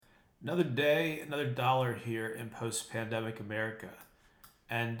Another day, another dollar here in post-pandemic America.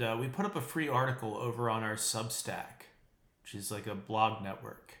 And we put up a free article over on our Substack, which is like a blog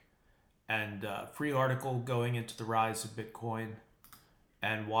network. And free article going into the rise of Bitcoin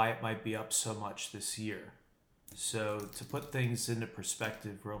and why it might be up so much this year. So to put things into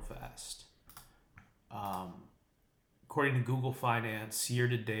perspective real fast, according to Google Finance, year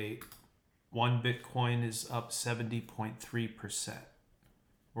to date, one Bitcoin is up 70.3%.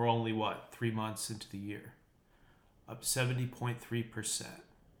 We're only, 3 months into the year. Up 70.3%.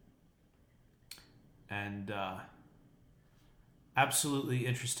 And absolutely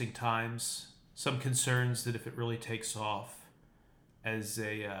interesting times. Some concerns that if it really takes off as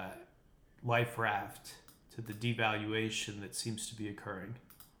a life raft to the devaluation that seems to be occurring,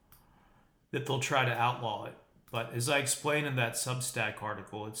 that they'll try to outlaw it. But as I explained in that Substack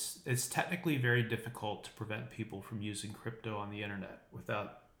article, it's technically very difficult to prevent people from using crypto on the internet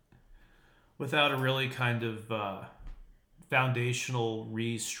without a really kind of foundational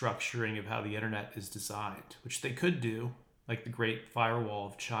restructuring of how the internet is designed, which they could do, like the Great Firewall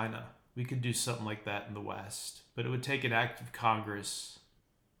of China. We could do something like that in the West, but it would take an act of Congress,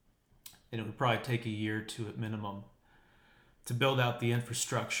 and it would probably take a year or two at minimum to build out the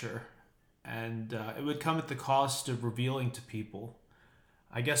infrastructure. And it would come at the cost of revealing to people,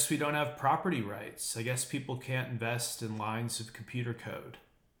 I guess we don't have property rights. I guess people can't invest in lines of computer code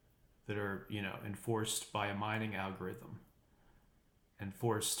that are, enforced by a mining algorithm,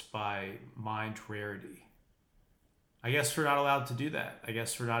 enforced by mined rarity. I guess we're not allowed to do that. I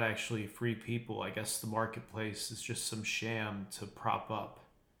guess we're not actually free people. I guess the marketplace is just some sham to prop up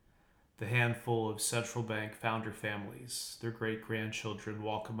the handful of central bank founder families. Their great-grandchildren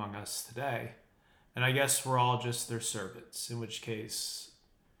walk among us today. And I guess we're all just their servants, in which case,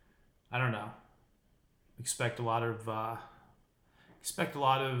 I don't know, expect a lot of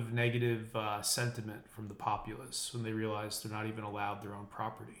negative sentiment from the populace when they realize they're not even allowed their own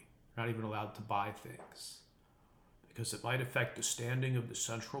property. They're not even allowed to buy things because it might affect the standing of the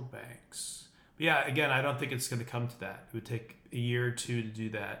central banks. But yeah, again, I don't think it's going to come to that. It would take a year or two to do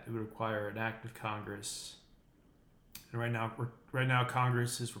that. It would require an act of Congress. And right now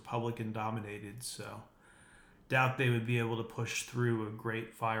Congress is Republican dominated, so doubt they would be able to push through a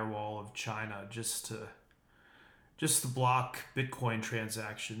Great Firewall of China just to block Bitcoin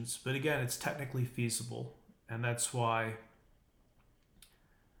transactions. But again, it's technically feasible, and that's why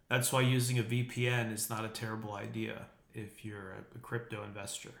using a VPN is not a terrible idea if you're a crypto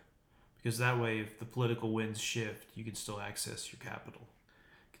investor. Because that way, if the political winds shift, you can still access your capital.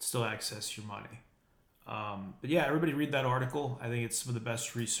 You can still access your money. But yeah, everybody read that article. I think it's some of the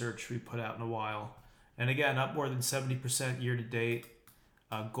best research we put out in a while. And again, up more than 70% year to date.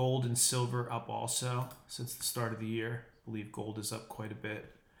 Gold and silver up also since the start of the year. I believe gold is up quite a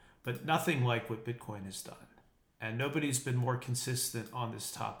bit. But nothing like what Bitcoin has done. And nobody's been more consistent on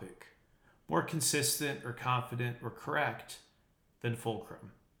this topic. More consistent or confident or correct than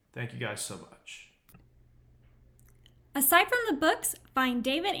Fulcrum. Thank you guys so much. Aside from the books, find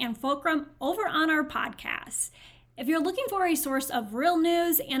David and Fulcrum over on our podcasts. If you're looking for a source of real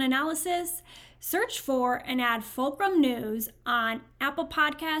news and analysis, search for and add Fulcrum News on Apple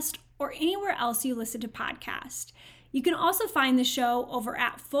Podcast or anywhere else you listen to podcasts. You can also find the show over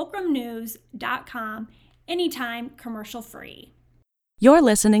at fulcrumnews.com anytime commercial free. You're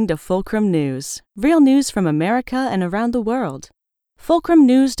listening to Fulcrum News, real news from America and around the world.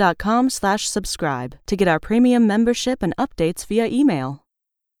 fulcrumnews.com/subscribe to get our premium membership and updates via email.